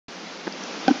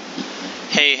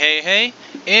Hey,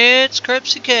 it's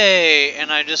Cripsy,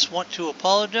 and I just want to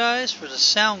apologize for the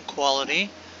sound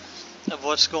quality of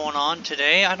what's going on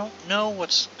today. I don't know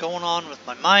what's going on with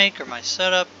my mic or my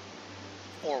setup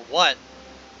or what,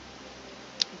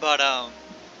 but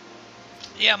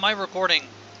yeah, my recording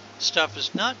stuff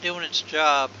is not doing its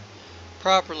job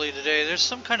properly today. There's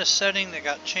some kind of setting that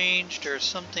got changed or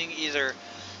something either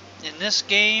in this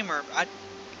game or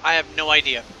I have no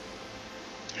idea.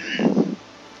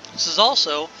 This is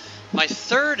also my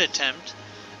third attempt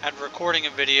at recording a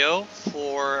video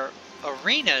for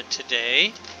Arena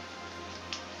today,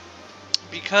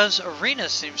 because Arena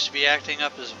seems to be acting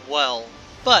up as well.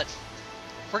 But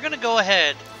we're going to go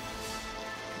ahead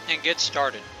and get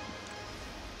started.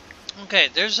 Okay,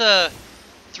 there's this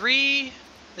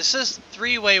is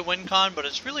three-way win con, but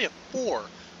it's really a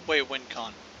four-way win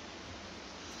con.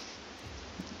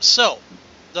 So,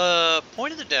 the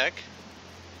point of the deck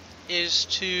is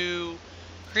to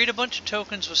create a bunch of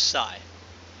tokens with Psi,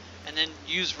 and then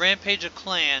use Rampage of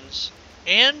Clans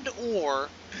and or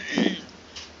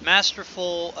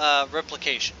Masterful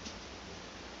Replication.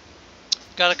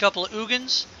 Got a couple of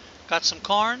Ugins, got some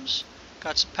Karns,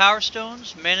 got some Power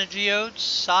Stones, Mana Geodes,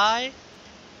 Psi,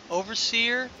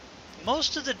 Overseer.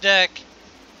 Most of the deck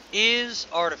is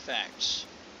artifacts.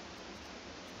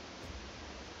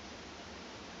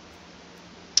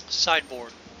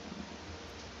 Sideboard.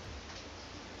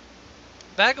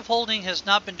 Bag of Holding has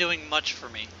not been doing much for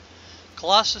me.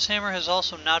 Colossus Hammer has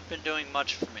also not been doing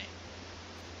much for me.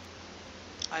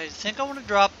 I think I want to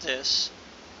drop this,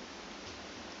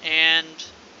 and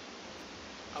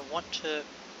I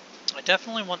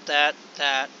definitely want that.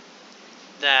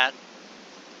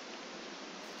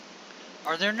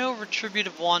 Are there no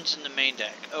retributive wands in the main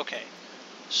deck? Okay,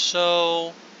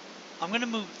 so I'm going to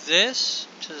move this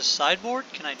to the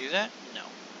sideboard. Can I do that? No.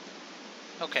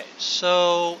 Okay,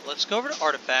 so let's go over to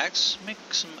artifacts, make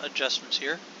some adjustments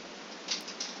here.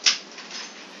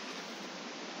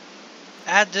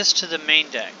 Add this to the main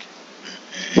deck.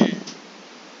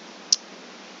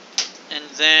 And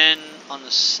then on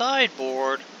the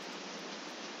sideboard,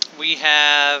 we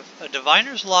have a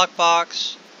Diviner's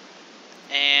Lockbox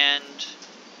and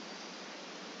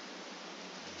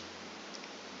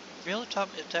reveal the top.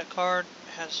 If that card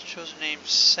has chosen name,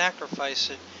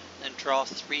 sacrifice it and draw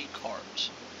 3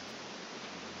 cards.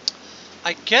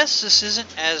 I guess this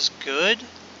isn't as good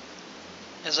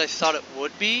as I thought it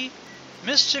would be.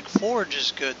 Mystic Forge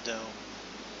is good though.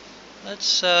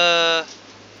 Let's pop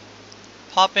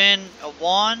in a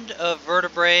Wand of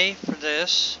Vertebrae for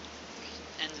this.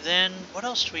 And then what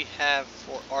else do we have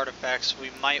for artifacts we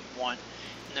might want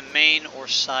in the main or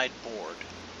sideboard?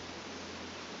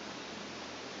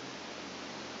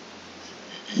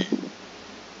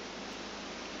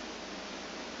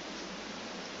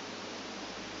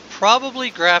 Probably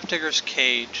Grafdigger's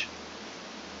Cage.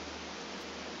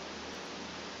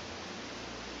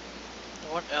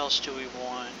 What else do we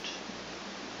want?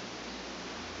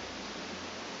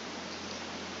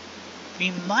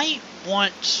 We might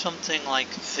want something like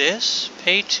this.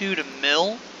 Pay 2 to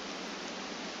mill.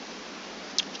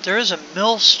 If there is a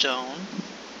millstone.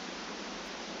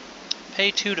 Pay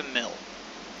 2 to mill.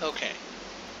 Okay.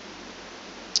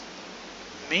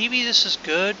 Maybe this is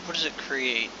good. What does it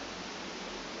create?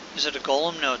 Is it a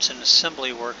golem? No, it's an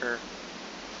assembly worker.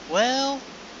 Well,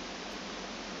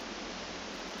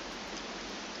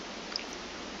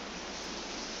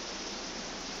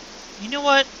 you know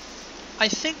what? I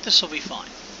think this will be fine.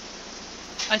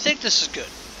 I think this is good.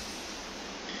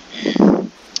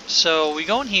 So we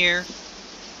go in here.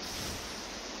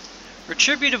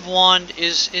 Retributive Wand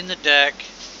is in the deck.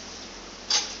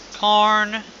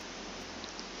 Karn.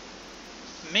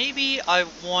 Maybe I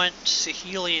want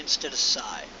Saheeli instead of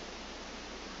Psi.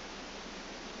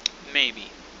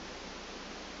 Maybe.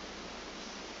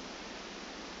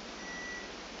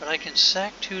 But I can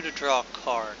sack 2 to draw a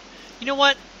card. You know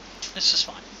what? This is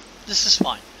fine. This is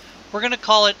fine. We're gonna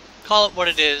call it what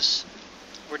it is.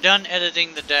 We're done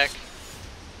editing the deck.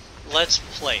 Let's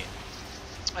play it.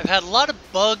 I've had a lot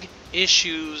of bug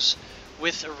issues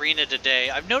with Arena today.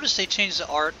 I've noticed they changed the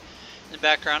art in the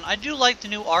background. I do like the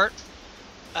new art.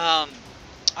 I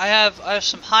have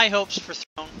some high hopes for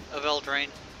Throne of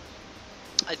Eldraine.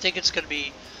 I think it's going to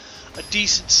be a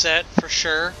decent set for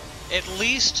sure. At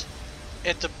least,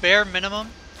 at the bare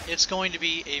minimum, it's going to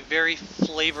be a very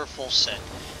flavorful set,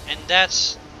 and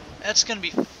that's going to be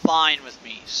fine with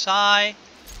me. Psi,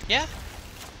 yeah.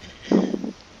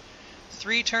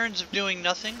 3 turns of doing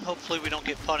nothing. Hopefully, we don't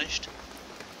get punished.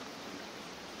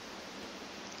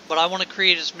 But I want to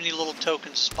create as many little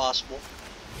tokens as possible.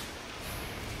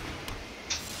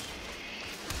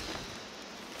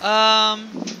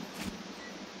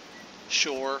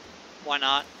 Sure. Why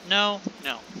not? No,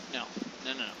 no, no,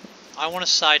 no, no, no. I want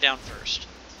to side down first.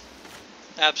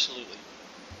 Absolutely.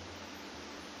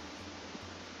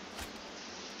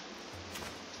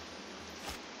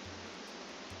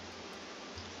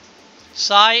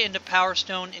 Psy into Power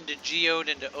Stone, into Geode,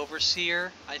 into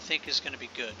Overseer, I think is going to be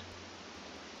good.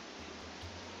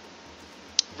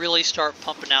 Really start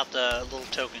pumping out the little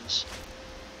tokens.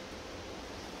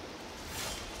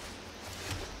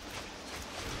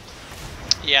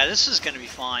 Yeah, this is going to be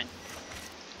fine.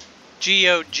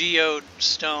 Geode,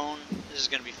 Stone, this is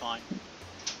going to be fine.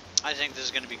 I think this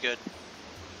is going to be good.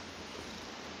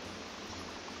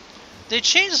 They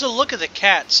changed the look of the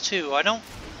cats too. I don't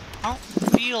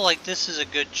feel like this is a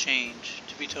good change,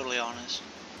 to be totally honest.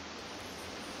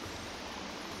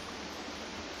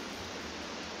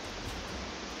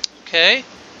 Okay.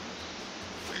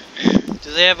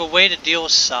 Do they have a way to deal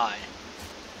with Psy?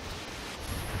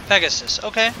 Pegasus,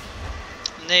 okay.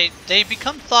 And they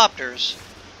become Thopters,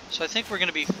 so I think we're going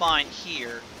to be fine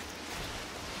here.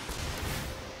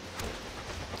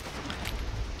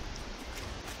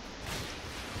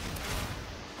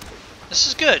 This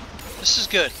is good. This is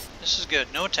good. This is good.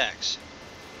 No attacks.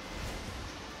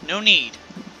 No need.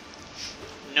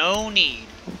 No need.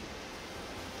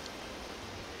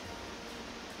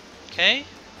 Okay.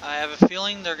 I have a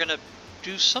feeling they're going to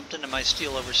do something to my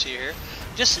Steel Overseer here.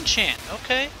 Disenchant.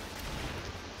 Okay.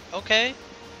 Okay.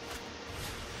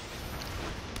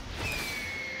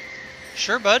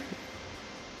 Sure, bud.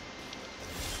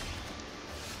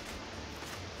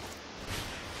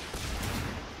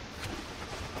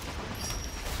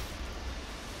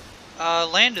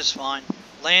 Land is fine.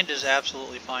 Land is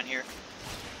absolutely fine here.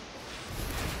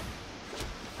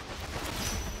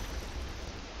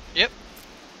 Yep.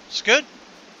 It's good.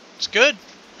 It's good.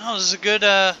 No, this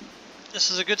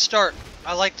is a good start.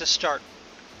 I like this start.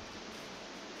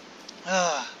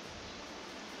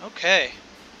 Okay.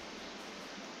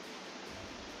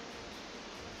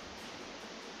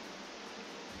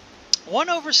 One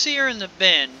Overseer in the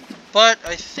bin, but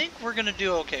I think we're gonna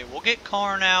do okay. We'll get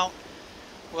Karn out.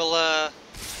 We'll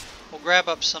grab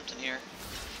up something here.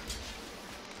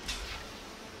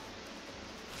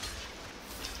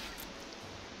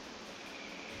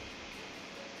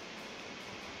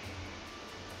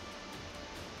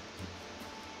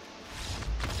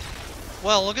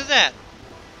 Well, look at that.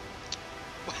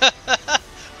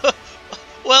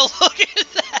 Well, look at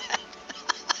that.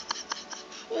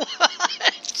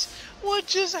 What? What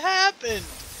just happened?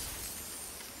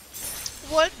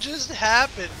 What just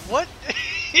happened? What?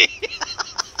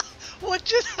 What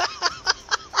just...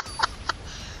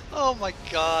 Oh my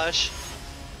gosh.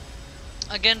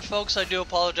 Again, folks, I do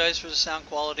apologize for the sound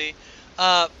quality.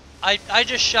 I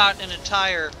just shot an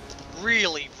entire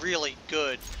really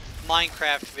good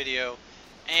Minecraft video,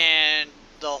 and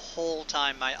the whole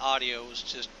time my audio was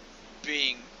just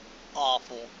being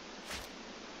awful.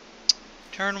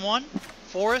 Turn 1,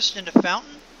 Forest into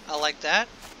Fountain. I like that.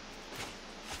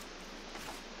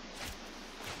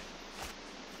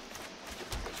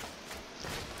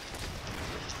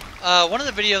 One of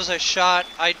the videos I shot,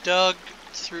 I dug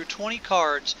through 20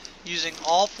 cards using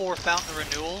all 4 Fountain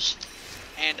Renewals,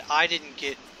 and I didn't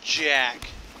get jack.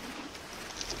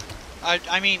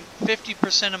 I mean,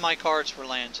 50% of my cards were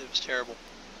lands. It was terrible.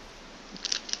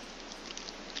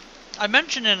 I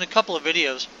mentioned in a couple of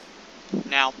videos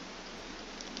now,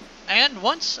 and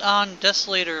once on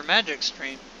Desolator Magic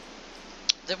stream,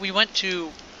 that we went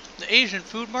to the Asian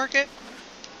food market,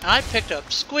 and I picked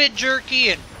up squid jerky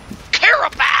and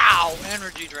Carabao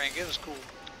energy drink. It was cool.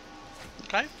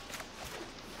 Okay.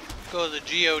 Go to the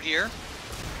Geode here.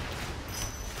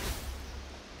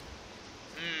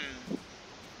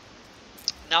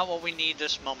 Not what we need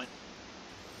this moment.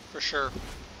 For sure.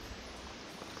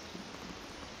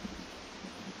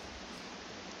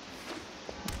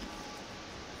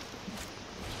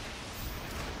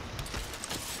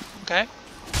 Okay.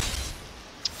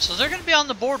 So they're going to be on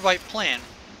the board wipe plan.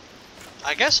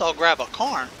 I guess I'll grab a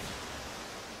Karn.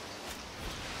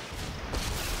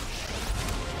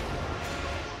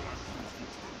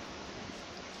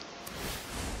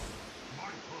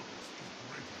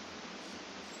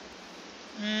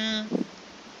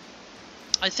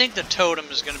 I think the totem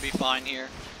is going to be fine here.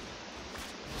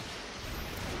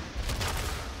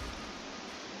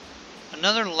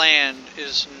 Another land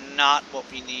is not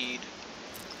what we need.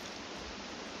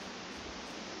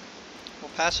 We'll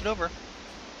pass it over.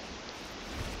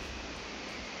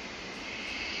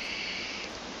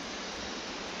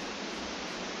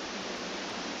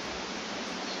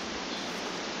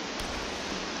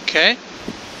 Okay.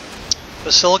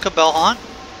 Basilica Belhaunt.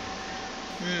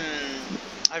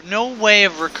 I have no way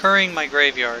of recurring my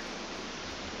graveyard.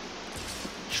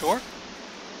 Sure.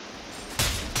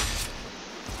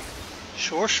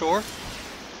 Sure.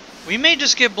 We may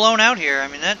just get blown out here. I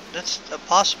mean, that's a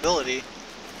possibility. I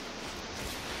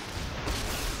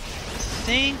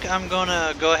think I'm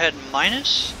gonna go ahead and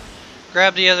minus.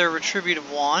 Grab the other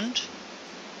Retributive Wand.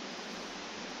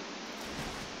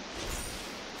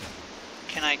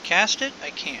 Can I cast it? I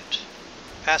can't.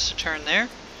 Pass the turn there.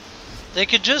 They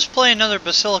could just play another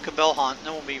Basilica Bellhaunt, and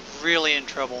then we'll be really in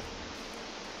trouble.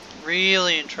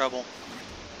 Really in trouble.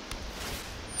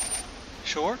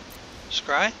 Sure.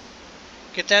 Scry.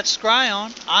 Get that scry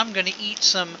on. I'm gonna eat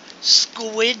some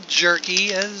squid jerky.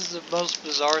 This is the most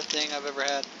bizarre thing I've ever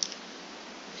had.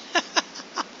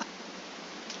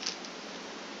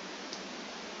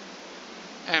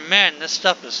 And man, this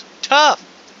stuff is tough.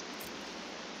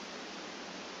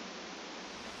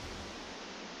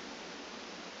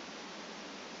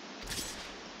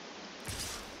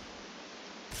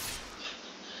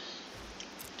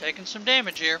 Taking some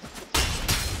damage here.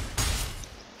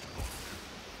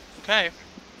 Okay.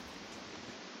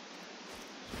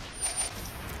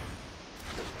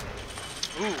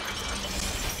 Ooh.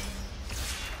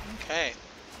 Okay.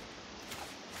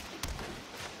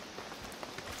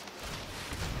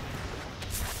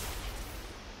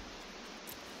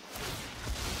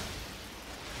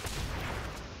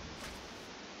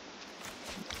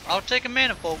 I'll take a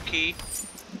Manifold Key.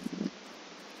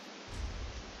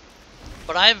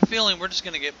 But I have a feeling we're just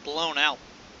going to get blown out.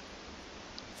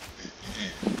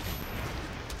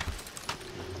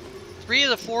 3 of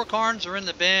the 4 cards are in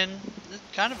the bin. It's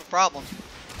kind of a problem.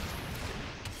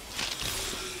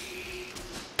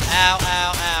 Ow,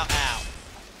 ow, ow, ow.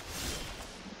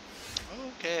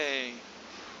 Okay.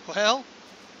 Well.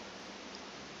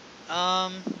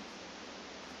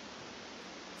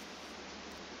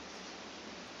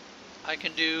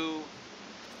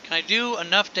 Can I do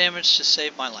enough damage to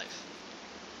save my life?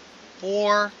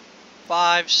 4,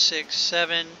 5, 6,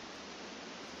 7,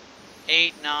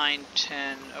 8, 9,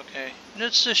 10. Okay.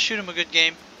 Let's just shoot him a good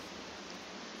game.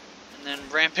 And then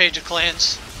Rampage of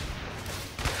Clans.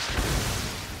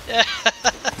 Yeah.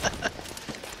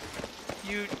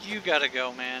 You gotta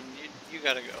go, man. You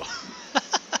gotta go.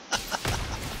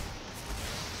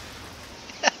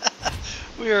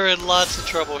 We are in lots of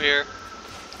trouble here.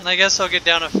 And I guess I'll get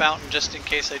down a fountain just in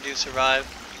case I do survive.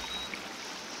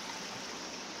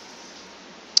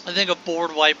 I think a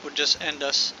board wipe would just end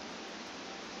us.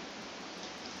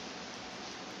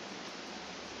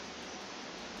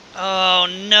 Oh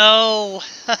no!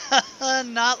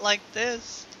 Not like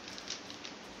this.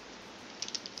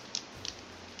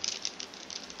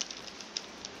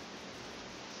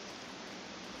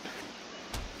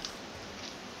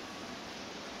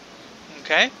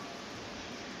 Okay.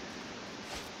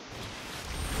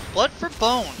 Blood for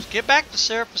Bones. Get back to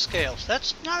Serapis Scales.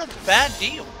 That's not a bad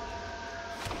deal.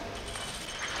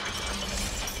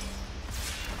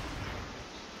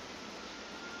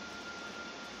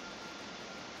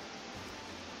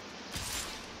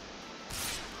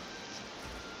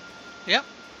 Yep.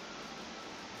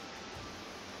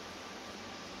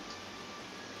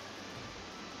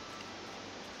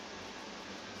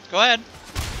 Go ahead.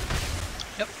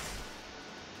 Yep.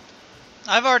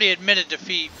 I've already admitted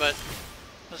defeat, but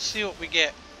let's see what we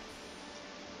get.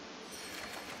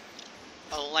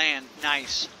 A land.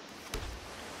 Nice.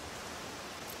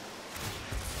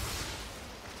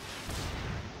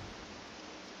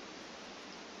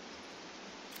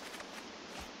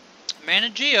 Mana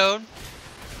Geode.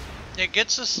 It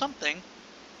gets us something.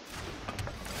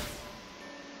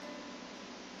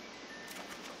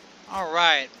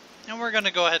 Alright. And we're going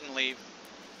to go ahead and leave.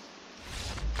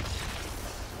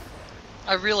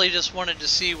 I really just wanted to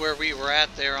see where we were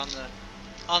at there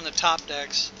on the top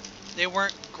decks. They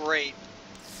weren't great.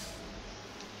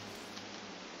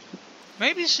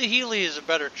 Maybe Saheeli is a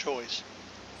better choice.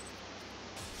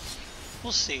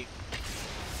 We'll see.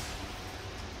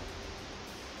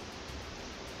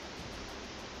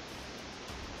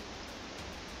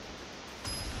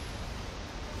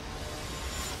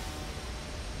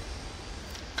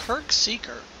 Kirk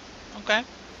Seeker. Okay.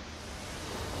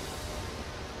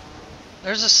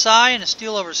 There's a Psy and a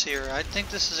Steel Overseer. I think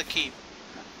this is a keep.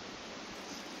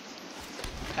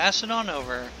 Pass it on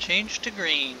over. Change to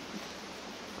green.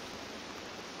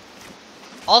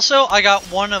 Also, I got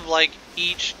one of like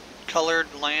each colored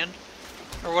land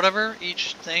or whatever,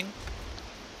 each thing.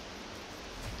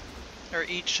 Or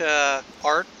each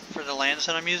art for the lands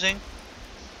that I'm using.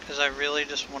 Because I really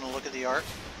just want to look at the art.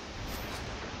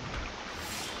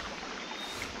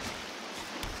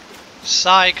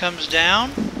 Psy comes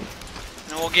down.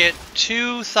 And we'll get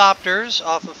 2 Thopters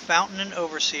off of Fountain and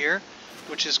Overseer,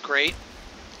 which is great.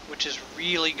 Which is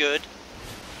really good.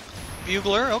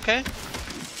 Bugler, okay.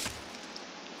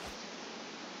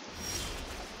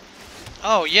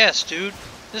 Oh, yes, dude.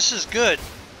 This is good.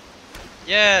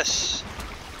 Yes.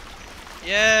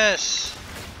 Yes.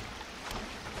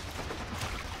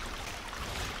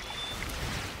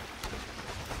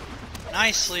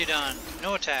 Nicely done.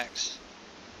 No attacks.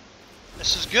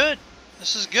 This is good.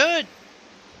 This is good.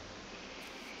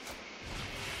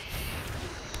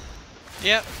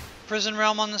 Yep. Prison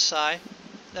Realm on the side.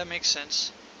 That makes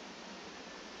sense.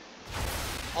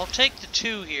 I'll take the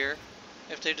 2 here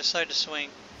if they decide to swing.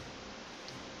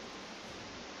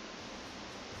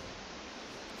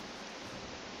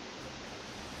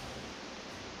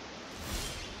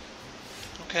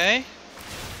 Okay.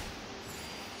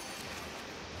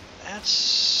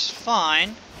 That's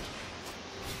fine.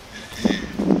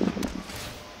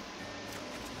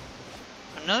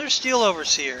 Another Steel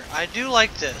Overseer. I do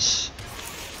like this.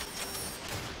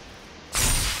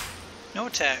 No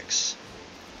attacks.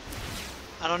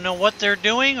 I don't know what they're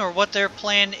doing or what their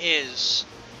plan is.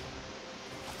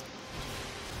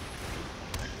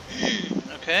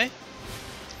 Okay.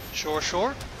 Sure,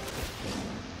 sure.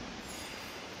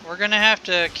 We're gonna have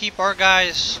to keep our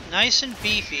guys nice and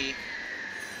beefy.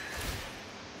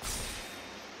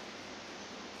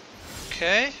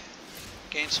 Okay.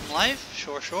 Gain some life.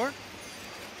 Sure, sure.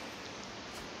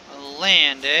 A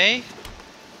land, eh?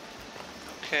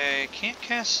 Okay, can't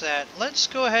cast that. Let's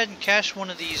go ahead and cash one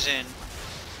of these in.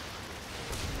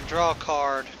 Draw a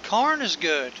card. Karn is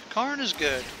good. Karn is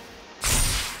good.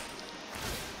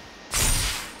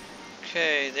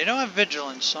 Okay, they don't have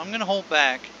vigilance, so I'm going to hold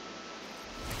back.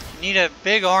 Need a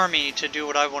big army to do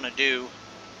what I want to do.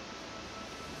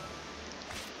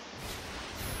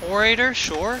 Orator,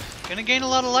 sure. Gonna gain a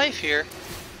lot of life here.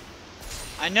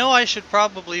 I know I should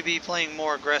probably be playing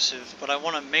more aggressive, but I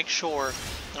want to make sure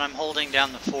that I'm holding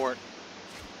down the fort.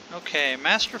 Okay,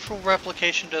 Masterful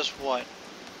Replication does what?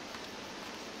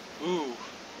 Ooh.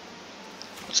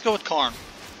 Let's go with Karn.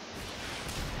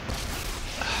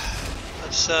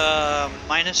 Let's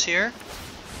minus here.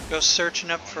 Go searching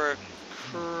up for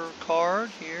a card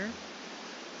here.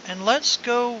 And let's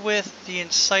go with the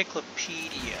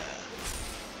Encyclopedia.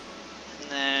 And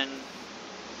then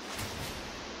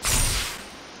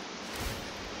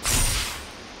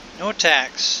no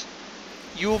attacks.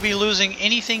 You will be losing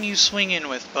anything you swing in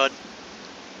with, bud.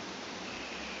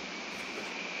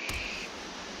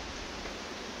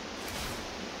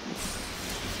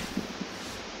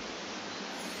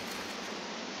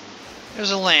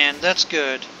 There's a land, that's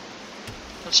good.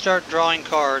 Let's start drawing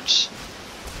cards.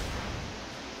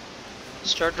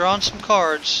 Start drawing some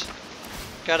cards.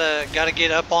 Gotta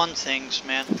get up on things,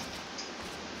 man.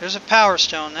 There's a Power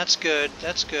Stone, that's good,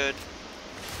 that's good.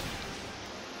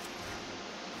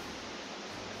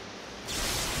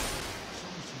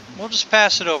 We'll just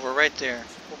pass it over right there.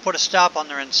 We'll put a stop on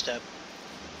their end step.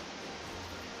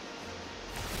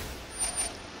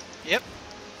 Yep.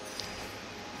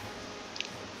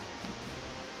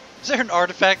 Is there an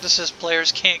artifact that says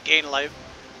players can't gain life?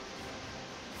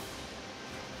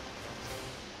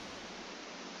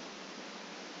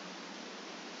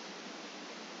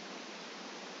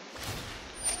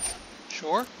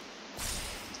 Sure.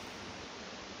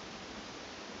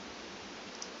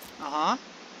 Uh-huh.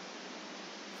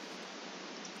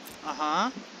 Uh-huh.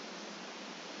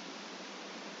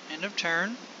 End of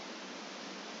turn.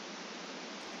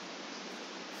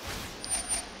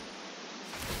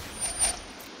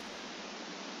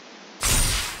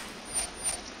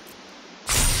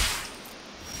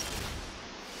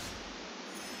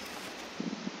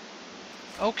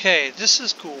 Okay, this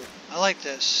is cool. I like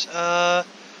this.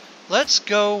 Let's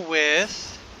go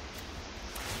with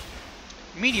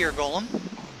Meteor Golem.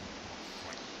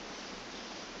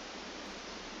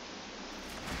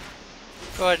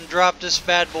 Go ahead and drop this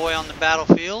bad boy on the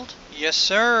battlefield. Yes,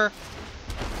 sir.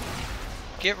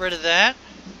 Get rid of that.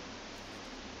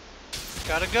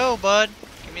 Gotta go, bud.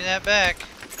 Give me that back.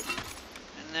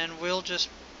 And then we'll just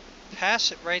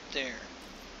pass it right there.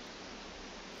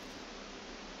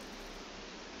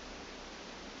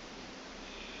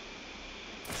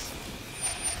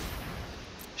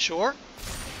 Sure.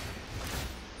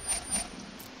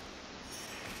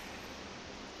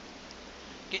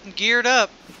 Getting geared up.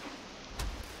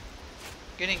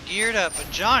 Getting geared up. But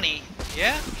Johnny,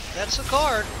 yeah, that's a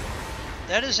card.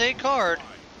 That is a card.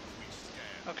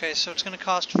 Okay, so it's going to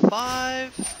cost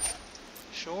 5.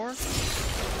 Sure.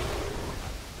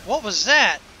 What was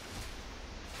that?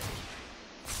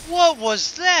 What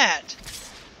was that?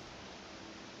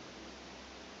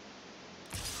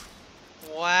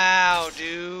 Wow,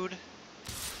 dude.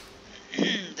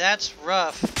 That's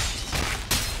rough.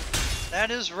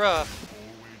 That is rough.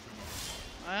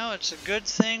 Well, it's a good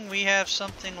thing we have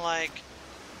something like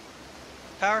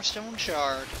Power Stone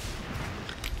Shard.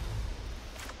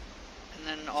 And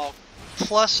then I'll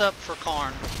plus up for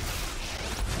Karn.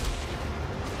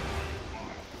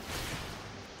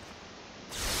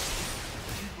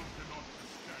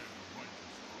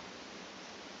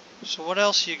 So what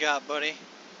else you got, buddy?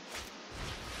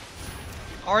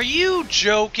 Are you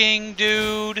joking,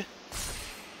 dude?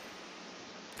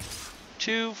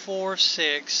 2, 4,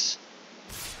 6.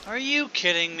 Are you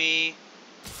kidding me?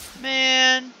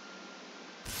 Man.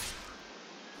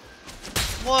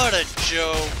 What a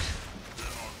joke.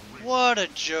 What a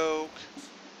joke.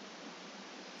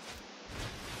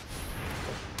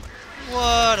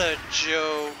 What a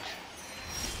joke.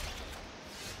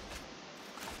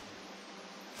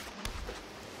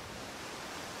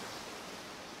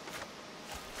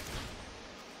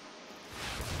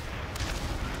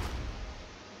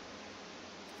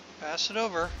 Pass it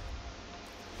over.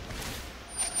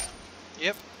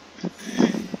 Yep.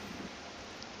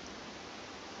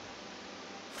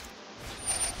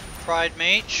 Pride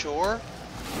mate, sure.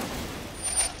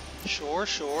 Sure,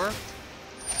 sure.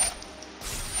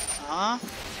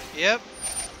 Yep.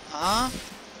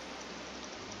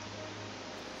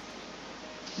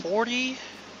 40.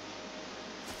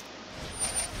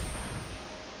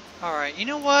 Alright, you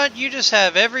know what? You just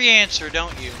have every answer,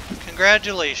 don't you?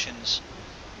 Congratulations.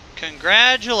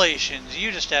 Congratulations.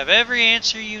 You just have every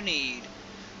answer you need.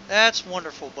 That's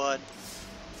wonderful, bud.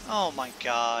 Oh my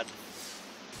god.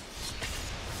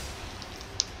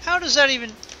 How does that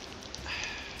even...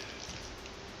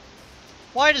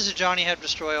 Why does a Johnny have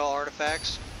destroy all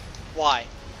artifacts? Why?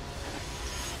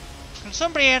 Can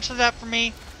somebody answer that for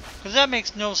me? Because that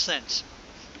makes no sense.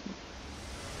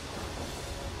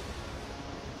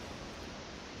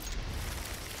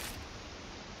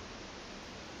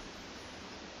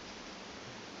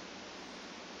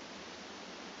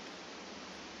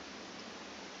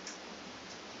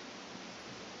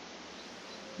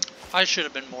 I should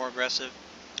have been more aggressive.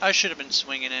 I should have been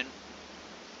swinging in.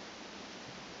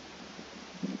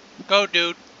 Go,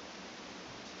 dude.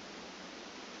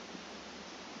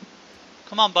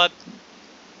 Come on, bud.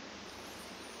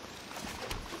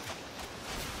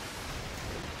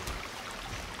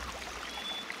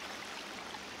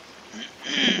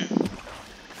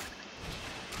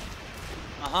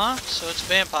 So it's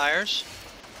vampires.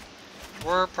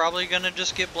 We're probably gonna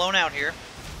just get blown out here.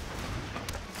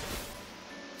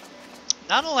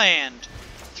 Not a land.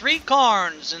 3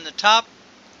 Karns in the top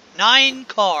 9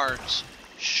 cards.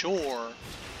 Sure.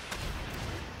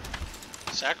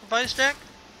 Sacrifice deck?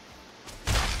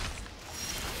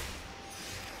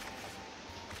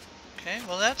 Okay,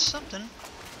 well that's something.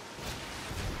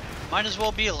 Might as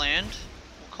well be a land.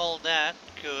 We'll call that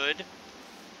good.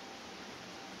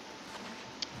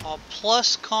 I'll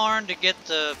plus Karn to get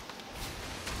the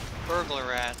burglar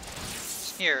rat.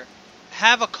 Here,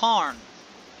 have a Karn.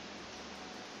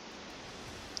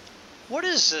 What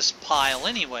is this pile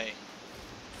anyway?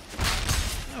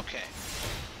 Okay.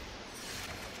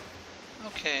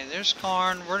 Okay, there's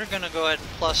Karn. We're gonna go ahead and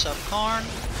plus up Karn.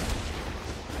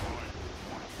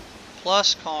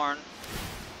 Plus Karn.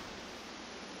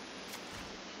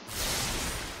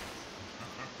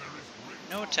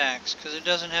 No attacks, because it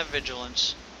doesn't have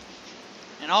vigilance.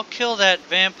 And I'll kill that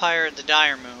vampire at the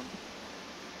Dire Moon.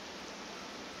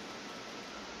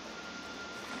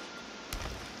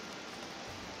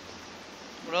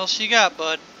 What else you got,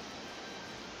 bud?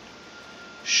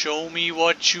 Show me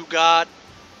what you got.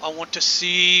 I want to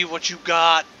see what you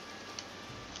got.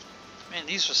 Man,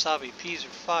 these wasabi peas are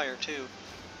fire, too.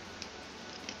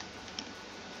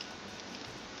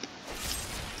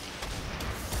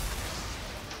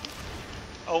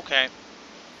 Okay.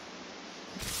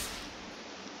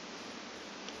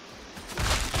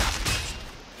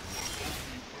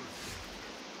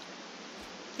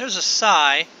 There's a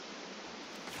Psy.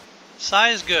 Psy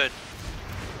is good.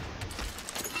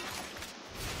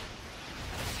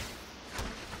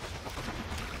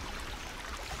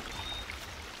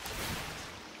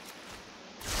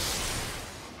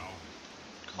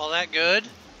 Call that good.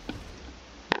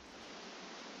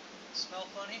 Smell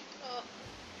funny? Oh,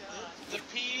 God. The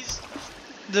peas.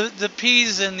 The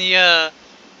peas and the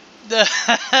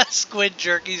squid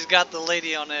jerky's got the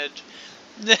lady on edge.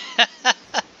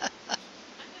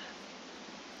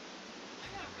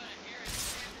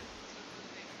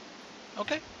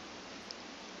 Okay.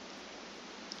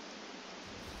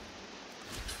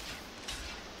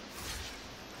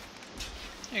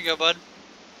 Here you go, bud.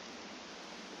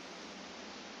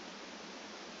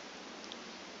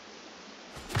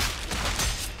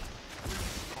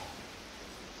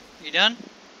 You done?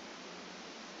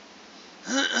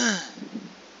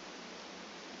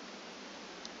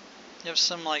 You have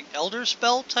some like elder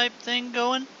spell type thing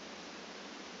going?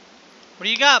 What do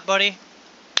you got, buddy?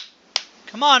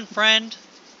 Come on, friend.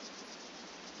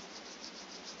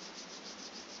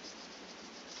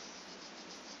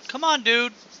 Come on,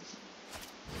 dude.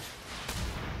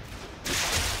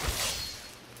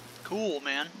 Cool,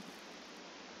 man.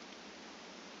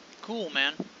 Cool,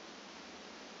 man.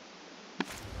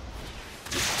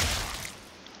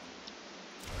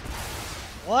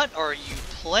 What are you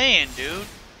playing, dude?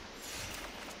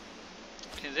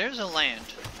 Okay, there's a land.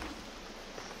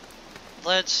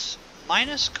 Let's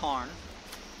minus Karn.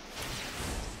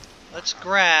 Let's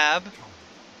grab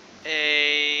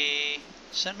a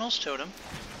Sentinel's Totem.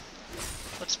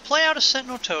 Let's play out a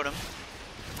Sentinel Totem.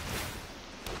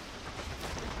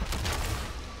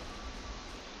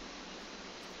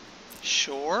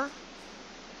 Sure.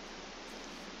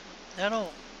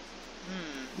 That'll...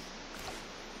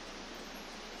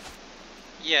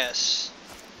 Yes.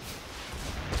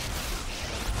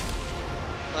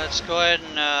 Let's go ahead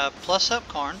and plus up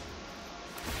Karn.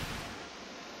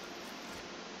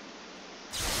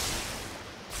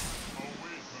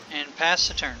 And pass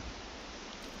the turn.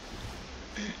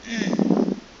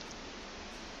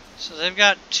 So they've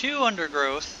got 2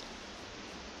 Undergrowth.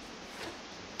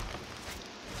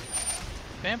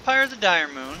 Vampire the Dire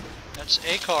Moon. That's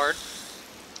a card.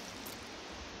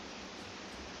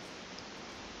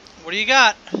 What do you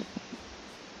got?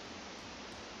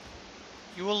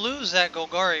 You will lose that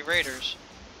Golgari Raiders.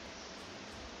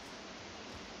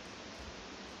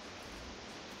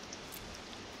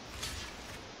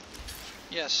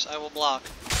 Yes, I will block.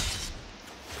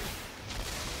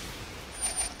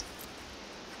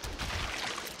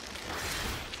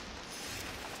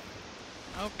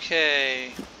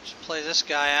 Okay, let's play this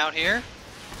guy out here.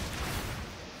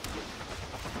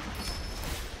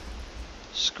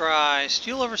 Scry.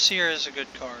 Steel Overseer is a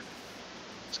good card.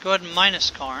 Let's go ahead and minus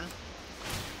Karn.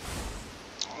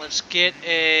 Let's get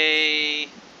a...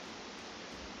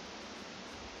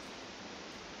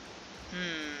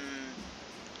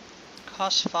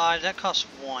 Costs 5, that costs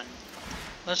 1.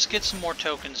 Let's get some more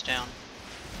tokens down.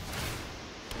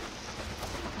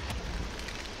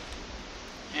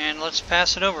 And let's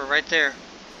pass it over right there.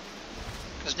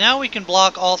 Because now we can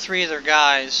block all 3 of their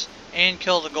guys and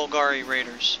kill the Golgari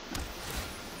Raiders.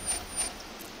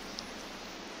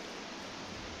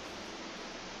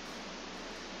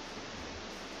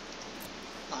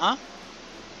 I'm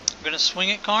gonna swing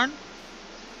it, Karn.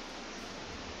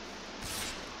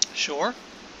 Sure.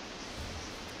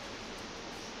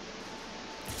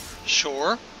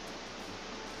 Sure.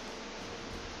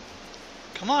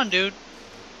 Come on, dude.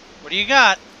 What do you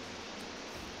got?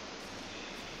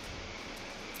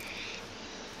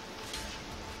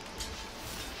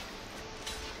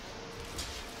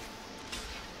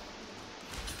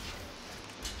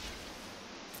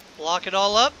 Block it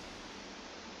all up.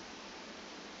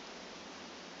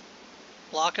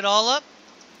 Block it all up.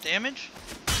 Damage.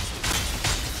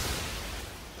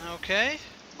 Okay,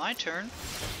 my turn.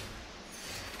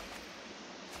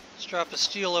 Let's drop a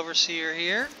Steel Overseer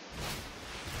here.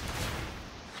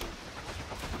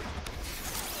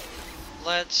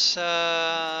 Let's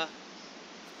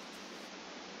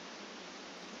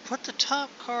put the top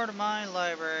card of my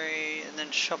library and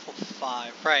then shuffle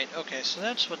 5. Right, okay, so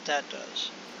that's what that does.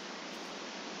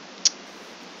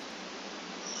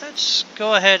 Let's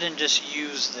go ahead and just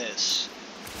use this.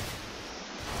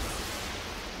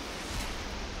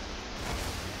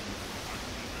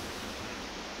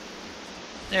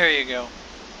 There you go.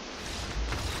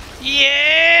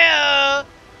 Yeah!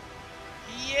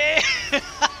 Yeah!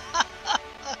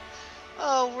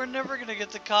 Oh, we're never gonna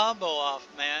get the combo off,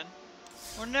 man.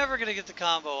 We're never gonna get the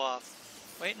combo off.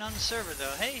 Waiting on the server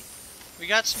though. Hey, we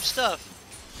got some stuff.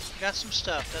 We got some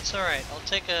stuff. That's all right. I'll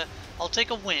take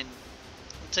a win.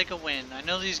 I'll take a win. I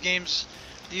know these games,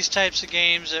 these types of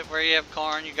games that where you have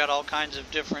Karn, you got all kinds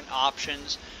of different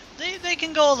options. They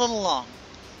can go a little long.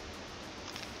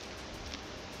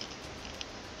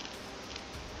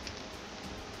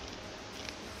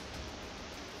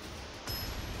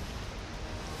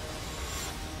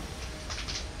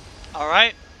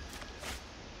 Alright.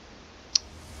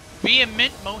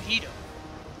 Vehement Mojito.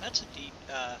 That's a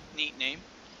neat name.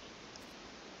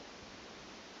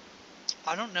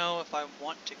 I don't know if I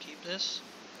want to keep this.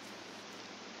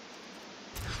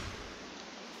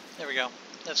 There we go.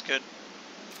 That's good.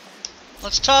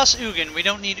 Let's toss Ugin. We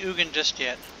don't need Ugin just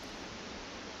yet.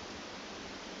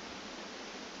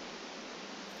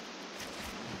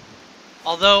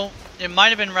 Although, it might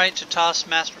have been right to toss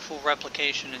Masterful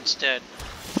Replication instead.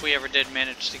 If we ever did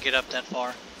manage to get up that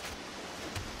far.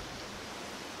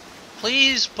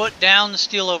 Please put down the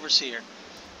Steel Overseer.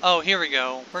 Oh, here we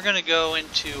go. We're going to go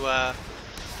into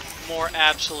more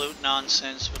absolute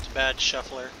nonsense with the bad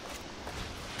Shuffler.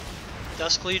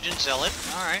 Dusk Legion Zealot.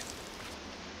 Alright.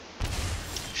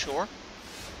 Sure.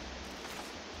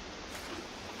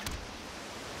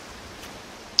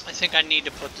 I think I need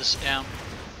to put this down.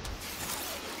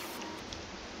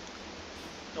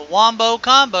 The Wombo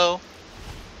Combo.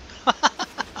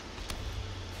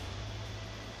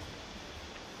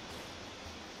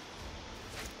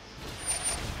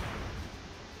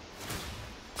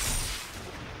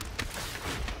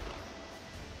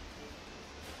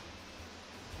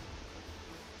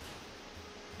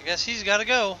 I guess he's got to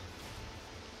go.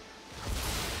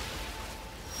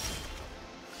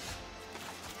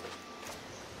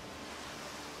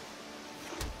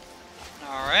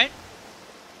 All right.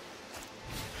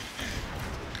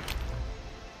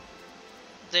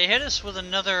 They hit us with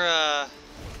another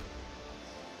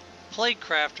Plague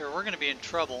Crafter. We're going to be in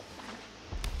trouble.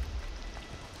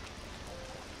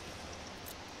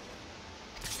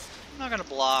 I'm not going to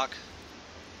block.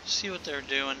 See what they're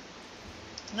doing.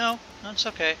 No, that's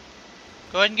okay.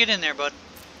 Go ahead and get in there, bud.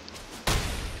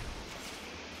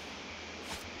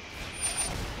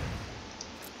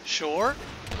 Sure.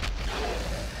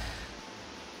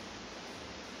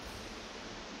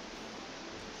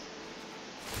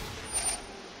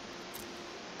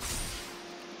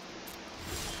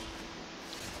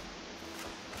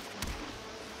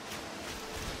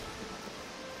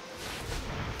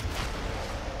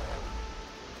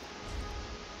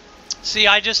 See,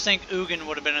 I just think Ugin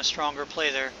would have been a stronger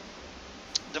play there.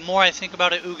 The more I think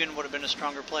about it, Ugin would have been a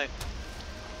stronger play.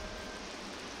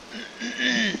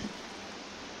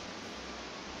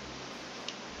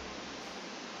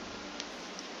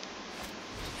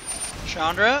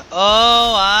 Chandra?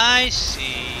 Oh, I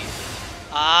see.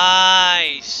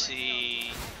 I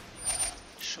see.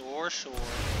 Sure, sure.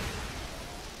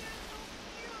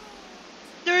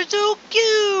 They're so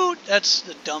cute! That's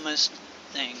the dumbest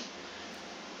thing.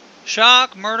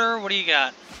 Shock, murder, what do you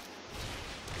got?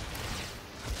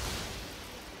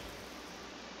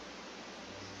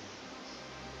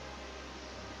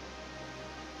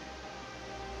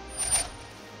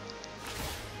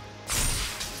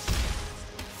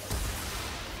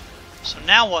 So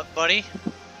now what, buddy?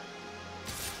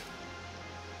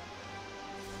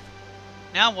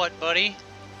 Now what, buddy?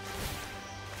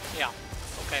 Yeah,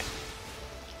 okay.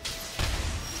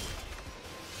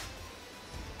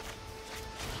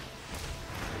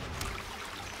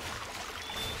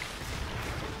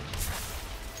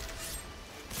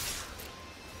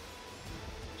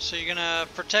 So you're gonna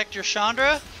protect your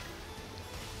Chandra?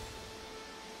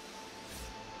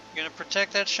 You're gonna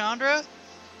protect that Chandra?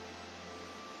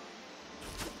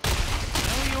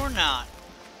 No, you're not.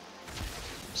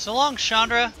 So long,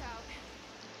 Chandra.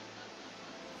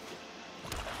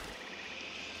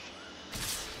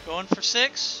 Going for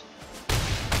 6.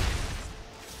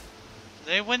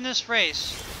 They win this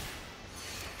race.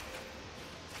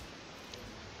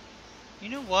 You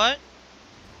know what?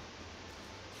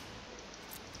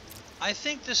 I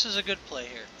think this is a good play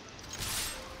here.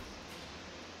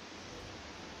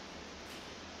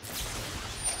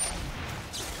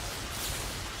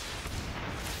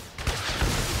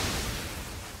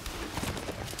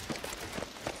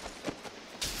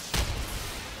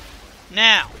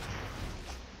 Now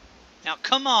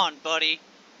come on, buddy.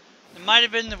 It might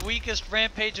have been the weakest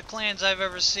Rampage of Clans I've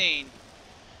ever seen.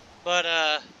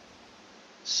 But,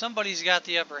 somebody's got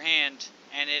the upper hand,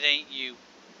 and it ain't you.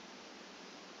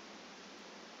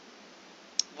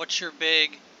 What's your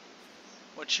big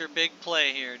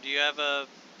play here? Do you have a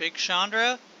big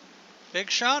Chandra? Big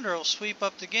Chandra will sweep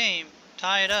up the game,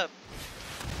 tie it up.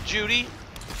 Judy?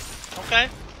 Okay.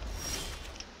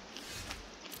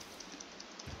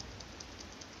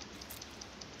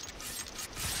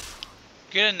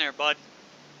 Get in there, bud.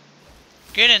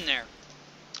 Get in there.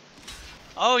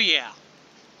 Oh yeah.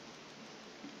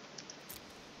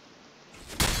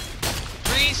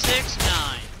 3, 6,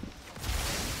 9.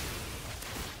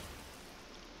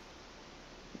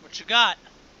 What you got?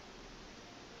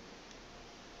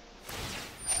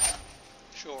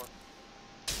 Sure.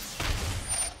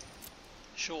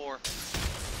 Sure.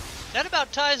 That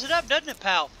about ties it up, doesn't it,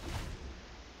 pal?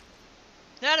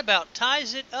 That about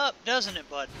ties it up, doesn't it,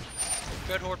 bud?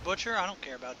 Dreadhorde Butcher? I don't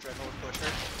care about Dreadhorde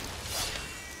Butcher.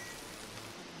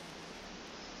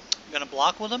 Gonna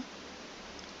block with him?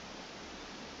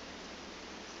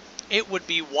 It would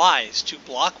be wise to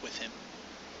block with him.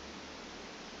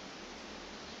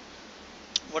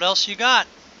 What else you got?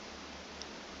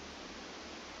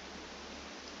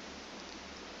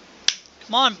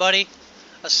 Come on, buddy.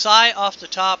 A Psy off the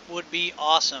top would be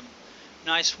awesome.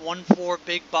 Nice 1/4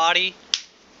 big body.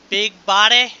 Big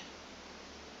body.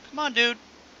 Come on, dude.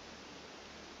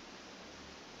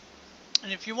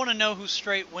 And if you want to know who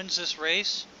straight wins this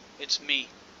race, it's me.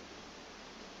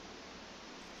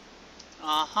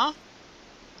 Uh-huh.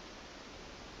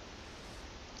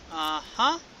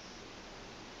 Uh-huh.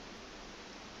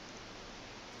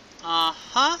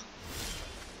 Uh-huh.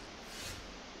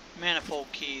 Manifold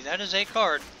key. That is a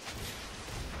card.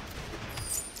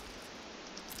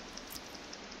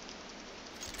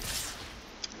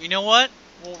 You know what?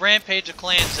 We'll Rampage a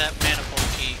Clans that manifold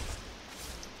key.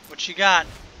 What you got?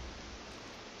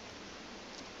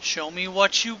 Show me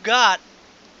what you got.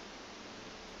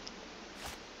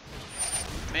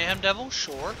 Mayhem Devil?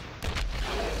 Sure.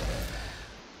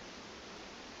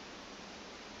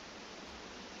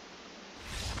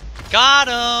 Got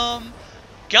him!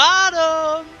 Got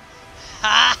him!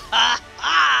 Ha ha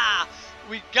ha!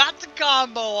 We got the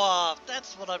combo off!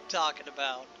 That's what I'm talking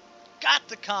about. Got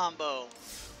the combo.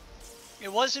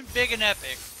 It wasn't big and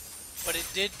epic, but it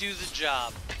did do the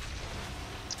job.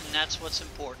 And that's what's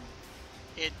important.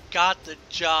 It got the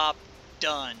job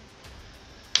done.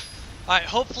 Alright,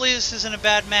 hopefully this isn't a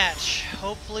bad match.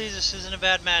 Hopefully this isn't a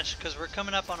bad match, because we're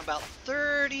coming up on about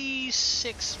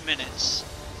 36 minutes.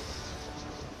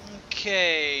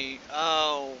 Okay.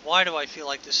 Oh, why do I feel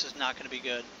like this is not going to be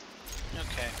good?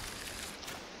 Okay.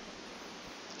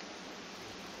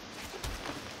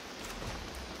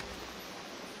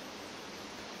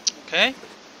 Okay.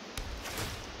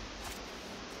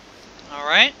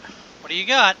 Alright. What do you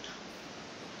got?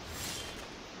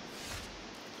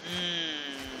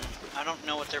 I don't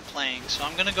know what they're playing, so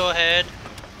I'm going to go ahead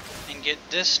and get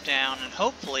this down, and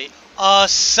hopefully... A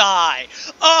Psy!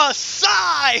 A Psy!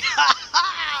 Ha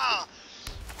ha!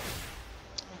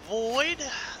 Void?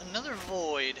 Another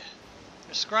Void.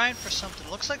 They're scrying for something.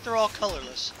 Looks like they're all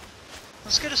colorless.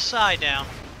 Let's get a Psy down.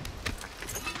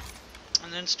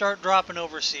 And then start dropping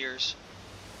Overseers.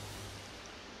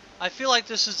 I feel like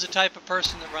this is the type of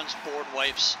person that runs board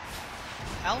wipes.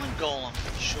 Howling Golem.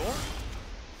 Sure.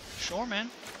 Sure, man.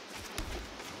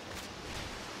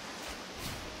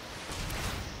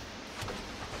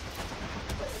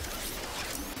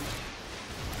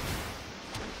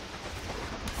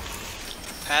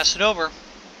 Pass it over.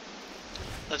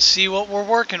 Let's see what we're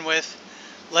working with.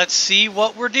 Let's see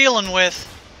what we're dealing with.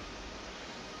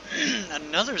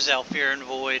 Another Zhalfirin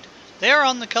Void. They are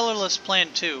on the colorless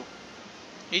plan too.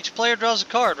 Each player draws a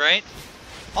card, right?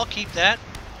 I'll keep that.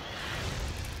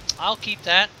 I'll keep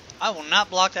that. I will not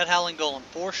block that Howling Golem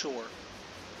for sure.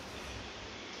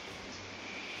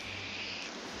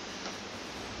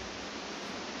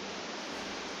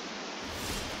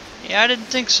 Yeah, I didn't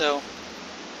think so.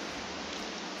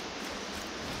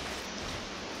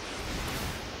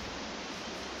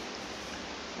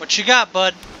 What you got,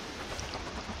 bud?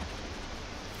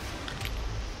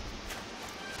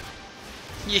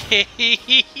 Yeah.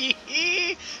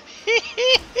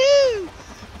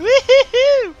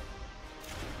 Woohoo!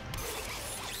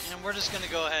 And we're just gonna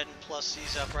go ahead and plus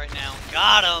these up right now.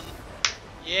 Got him!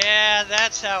 Yeah,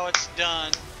 that's how it's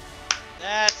done.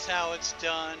 That's how it's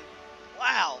done.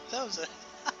 Wow, that was a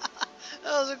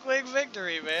that was a quick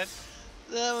victory, man.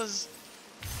 That was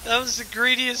the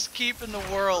greediest keep in the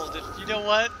world. And you know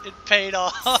what? It paid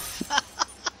off.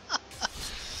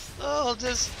 Oh,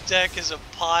 this deck is a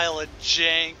pile of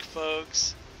jank,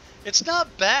 folks. It's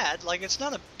not bad. Like, it's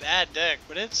not a bad deck,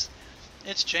 but it's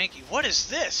janky. What is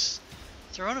this?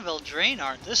 Throne of Eldraine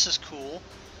art. This is cool.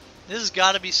 This has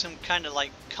got to be some kind of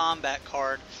like combat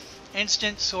card.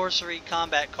 Instant sorcery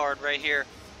combat card right here.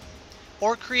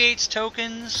 Or creates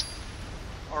tokens.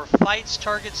 Or fights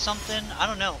targets something. I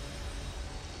don't know.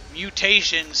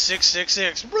 Mutation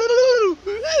 666.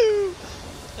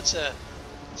 That's a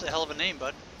hell of a name,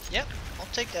 bud. Yep, I'll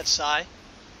take that Psy.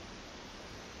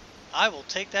 I will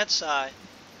take that Psy.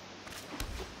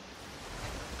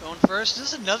 Going first.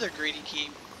 This is another greedy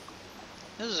keep.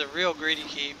 This is a real greedy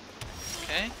keep.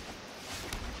 Okay.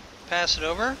 Pass it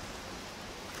over.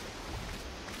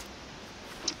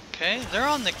 Okay, they're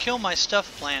on the kill my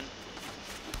stuff plan.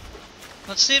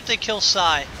 Let's see if they kill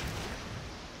Psy.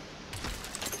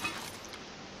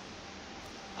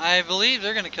 I believe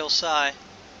they're going to kill Psy.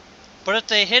 But if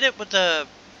they hit it with the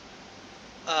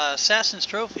Assassin's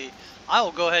Trophy, I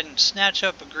will go ahead and snatch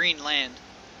up a green land.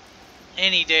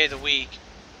 Any day of the week.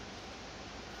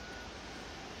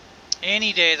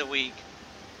 Any day of the week.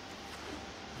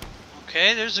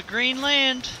 Okay, there's a green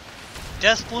land.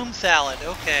 Deathbloom Thallid.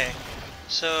 Okay.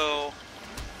 So,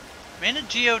 Mana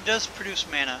Geo does produce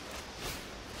mana.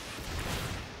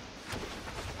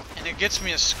 And it gets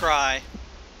me a Scry.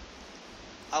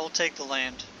 I will take the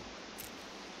land.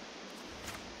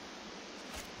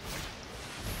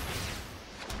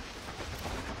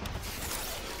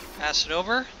 Pass it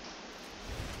over.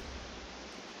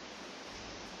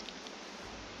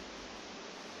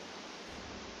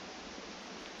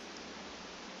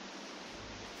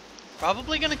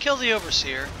 Probably gonna kill the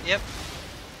Overseer. Yep.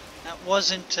 That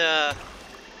wasn't, I'll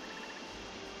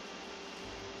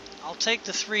take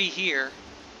the 3 here.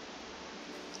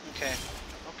 Okay.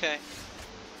 Okay.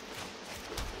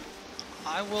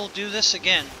 I will do this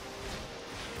again.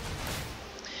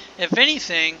 If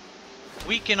anything,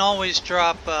 we can always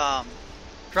drop a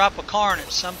Karn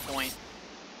at some point.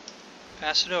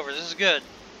 Pass it over. This is good.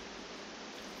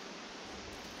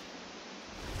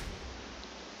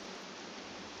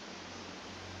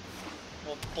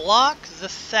 We'll block the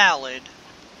Thallid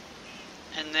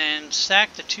and then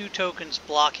stack the 2 tokens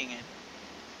blocking it.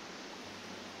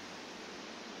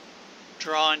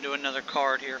 Draw into another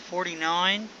card here.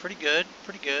 49. Pretty good.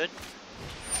 Pretty good.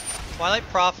 Twilight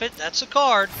Prophet. That's a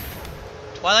card.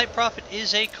 Twilight Prophet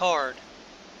is a card.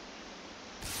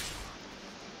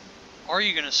 Are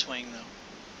you going to swing,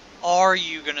 though? Are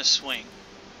you going to swing?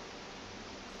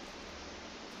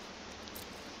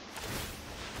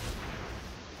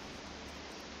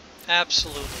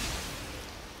 Absolutely.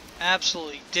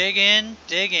 Absolutely. Dig in.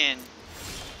 Dig in.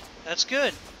 That's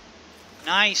good.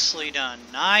 Nicely done.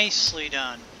 Nicely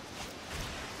done.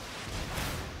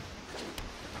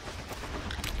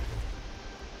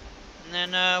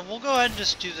 And then we'll go ahead and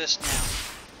just do this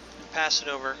now. And pass it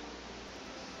over.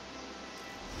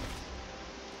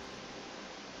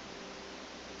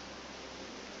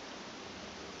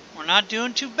 We're not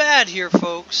doing too bad here,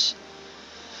 folks.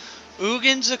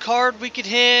 Ugin's a card we could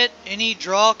hit. Any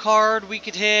draw card we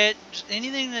could hit. Just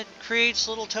anything that creates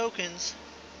little tokens.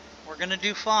 We're going to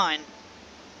do fine.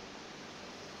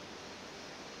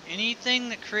 Anything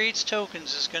that creates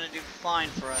tokens is going to do fine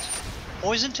for us.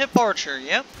 Poison Tip Archer,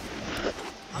 yep.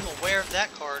 I'm aware of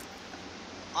that card.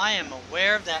 I am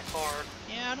aware of that card.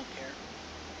 Yeah, I don't care.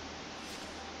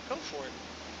 Go for it.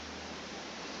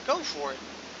 Go for it.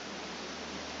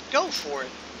 Go for it.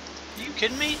 Are you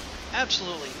kidding me?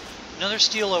 Absolutely. Another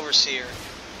Steel Overseer.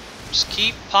 Just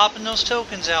keep popping those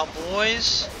tokens out,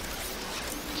 boys.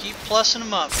 Keep plussing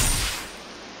them up.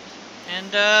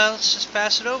 And let's just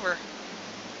pass it over.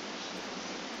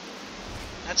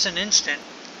 That's an instant.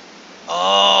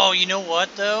 Oh, you know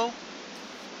what, though?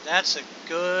 That's a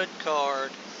good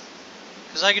card.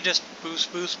 Because I could just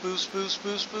boost, boost, boost, boost,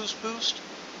 boost, boost, boost.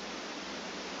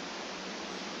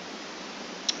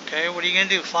 Okay, what are you going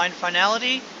to do? Find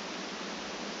Finality?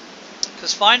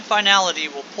 Because Find Finality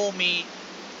will pull me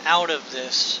out of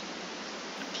this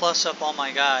and plus up all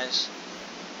my guys.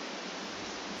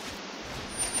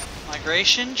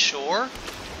 Migration? Sure.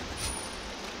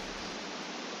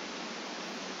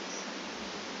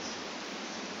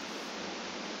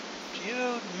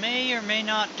 Geode may or may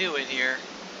not do it here.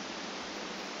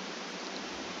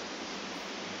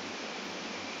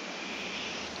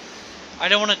 I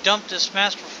don't want to dump this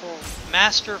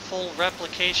masterful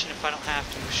replication if I don't have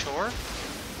to. Sure.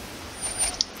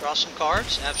 Draw some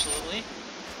cards. Absolutely.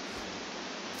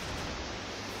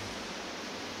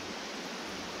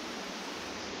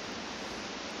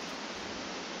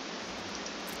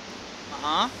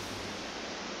 Uh-huh.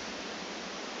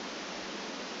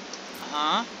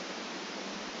 Uh-huh.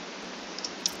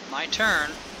 My turn.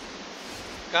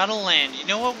 Gotta land. You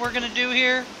know what we're gonna do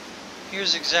here?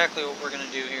 Here's exactly what we're gonna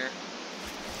do here.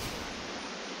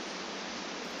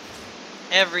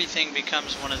 Everything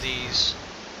becomes one of these.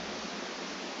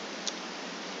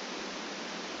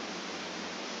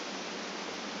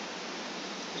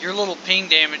 Your little ping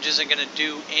damage isn't gonna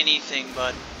do anything,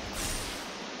 bud.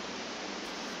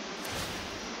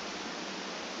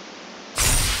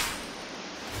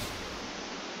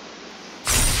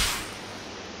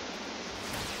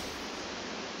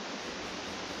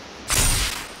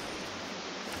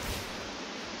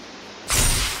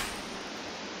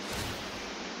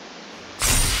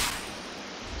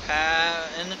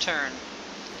 In the turn.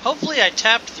 Hopefully I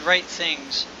tapped the right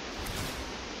things.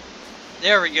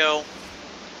 There we go.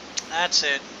 That's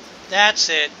it. That's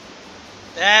it.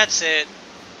 That's it.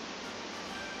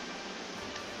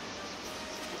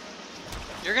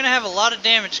 You're gonna have a lot of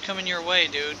damage coming your way,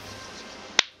 dude.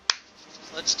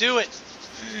 Let's do it.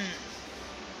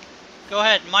 Go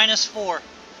ahead, -4.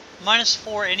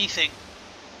 -4 anything.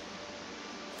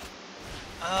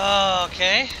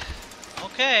 Okay.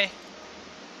 Okay.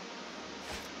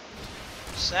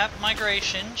 Sap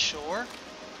Migration, sure.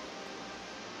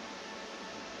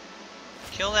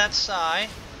 Kill that Psy.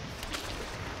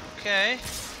 Okay.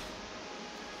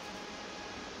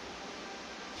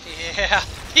 Yeah,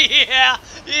 yeah,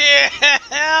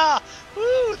 yeah!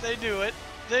 Woo, they knew it.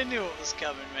 They knew what was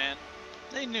coming, man.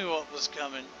 They knew what was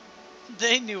coming.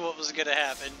 They knew what was gonna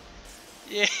happen.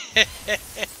 Yeah.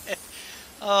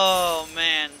 Oh,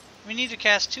 man. We need to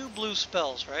cast 2 blue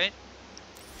spells, right?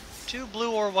 2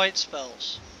 blue or white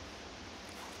spells.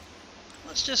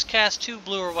 Let's just cast 2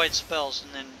 blue or white spells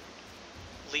and then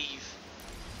leave.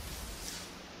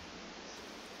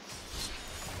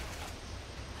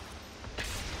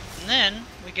 And then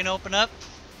we can open up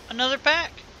another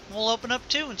pack. We'll open up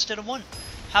 2 instead of 1.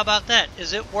 How about that?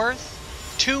 Is it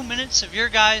worth 2 minutes of your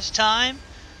guys' time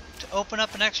to open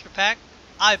up an extra pack?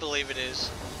 I believe it is.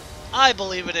 I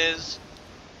believe it is.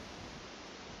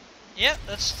 Yep,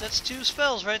 that's 2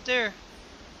 spells right there.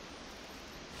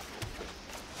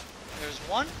 There's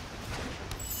 1.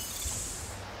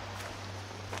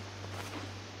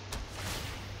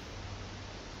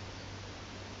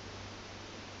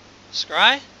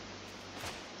 Scry.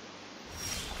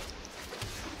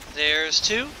 There's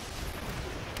 2.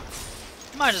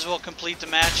 Might as well complete the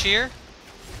match here.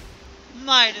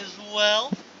 Might as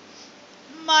well.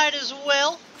 Might as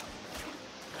well.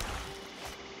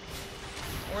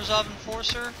 Orzhov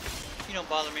Enforcer, you don't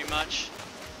bother me much.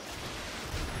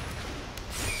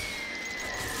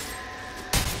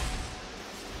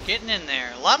 Getting in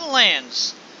there. A lot of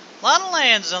lands. A lot of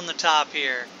lands on the top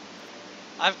here.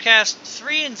 I've cast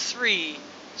 3 and 3,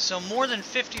 so more than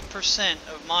 50%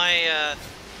 of my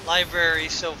library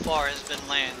so far has been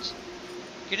lands.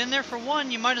 Get in there for 1,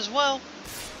 you might as well.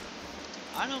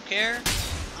 I don't care.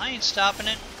 I ain't stopping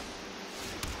it.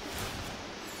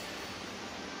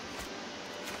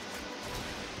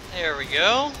 There we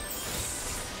go.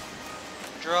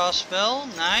 Draw a spell.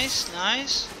 Nice,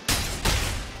 nice.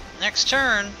 Next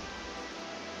turn,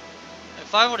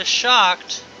 if I would have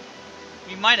shocked,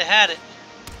 we might have had it.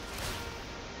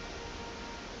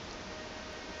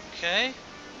 Okay.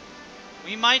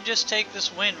 We might just take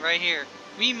this win right here.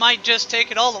 We might just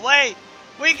take it all the way.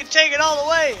 We can take it all the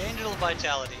way. Angel of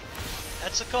Vitality.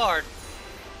 That's a card.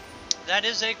 That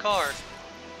is a card.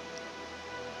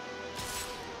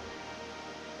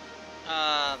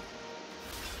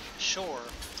 Sure.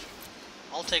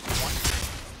 I'll take 1.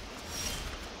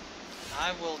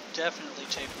 I will definitely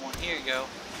take 1. Here you go.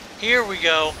 Here we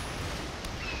go.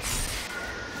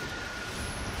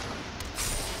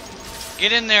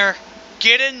 Get in there.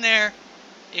 Get in there.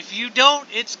 If you don't,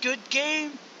 it's good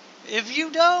game. If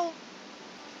you don't,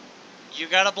 you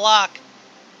gotta block.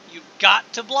 You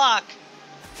got to block.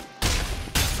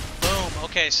 Boom.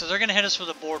 Okay, so they're gonna hit us with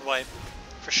a board wipe.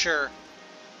 For sure.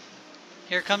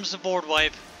 Here comes the board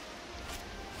wipe.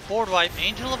 Board wipe.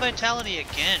 Angel of Vitality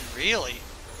again. Really?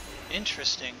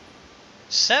 Interesting.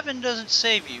 7 doesn't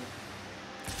save you.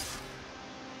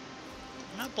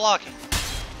 I'm not blocking.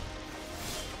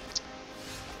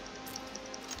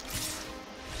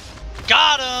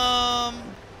 Got him!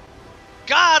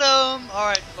 Got him!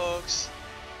 Alright, folks.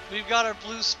 We've got our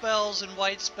blue spells and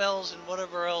white spells and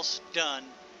whatever else done.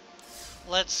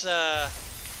 Let's,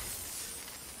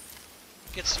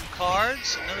 get some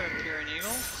cards. Another Empyrean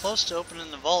Eagle. Close to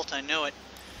opening the vault, I know it.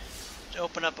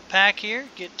 Open up a pack here.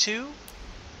 Get 2.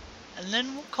 And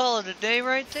then we'll call it a day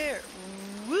right there.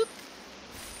 Whoop.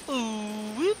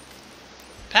 Ooh, whoop.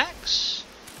 Packs.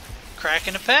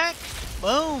 Cracking a pack.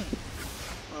 Boom.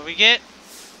 What do we get?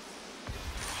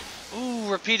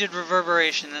 Ooh, Repeated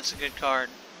Reverberation. That's a good card.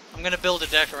 I'm going to build a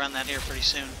deck around that here pretty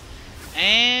soon.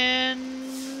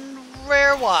 And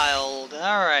Rare Wild.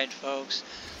 Alright, folks.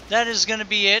 That is going to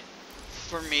be it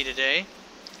for me today.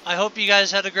 I hope you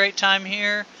guys had a great time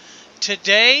here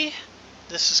today.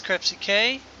 This is Crepsy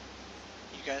K.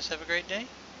 You guys have a great day.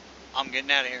 I'm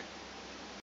getting out of here.